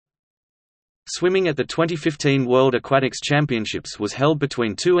Swimming at the 2015 World Aquatics Championships was held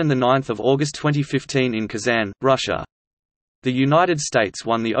between 2 and 9 August 2015 in Kazan, Russia. The United States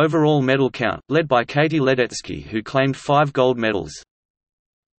won the overall medal count, led by Katie Ledecky, who claimed 5 gold medals.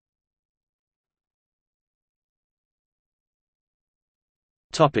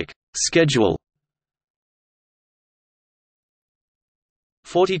 Schedule.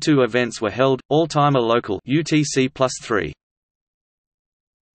 42 events were held, all-time or local UTC+3.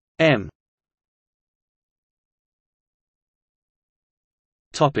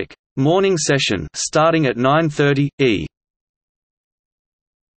 Morning session starting at 9:30 E.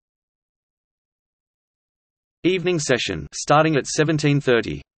 Evening session starting at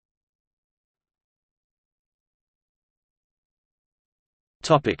 17:30.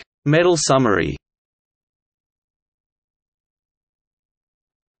 Medal summary.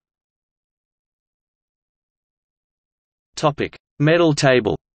 Medal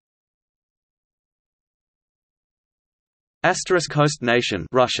table. Asterisk host nation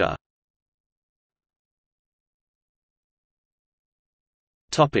Russia.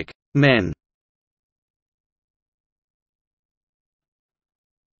 Men.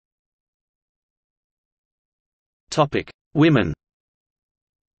 Women.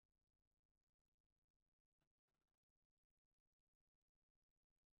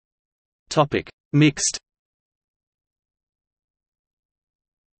 Mixed.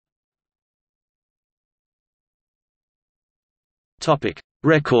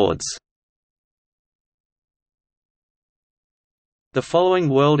 Records. The following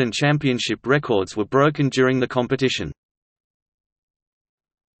world and championship records were broken during the competition.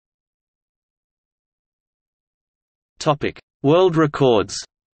 World records.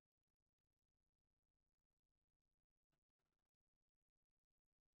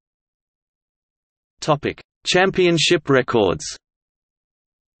 Championship records.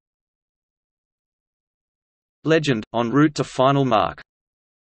 Legend, en route to final mark.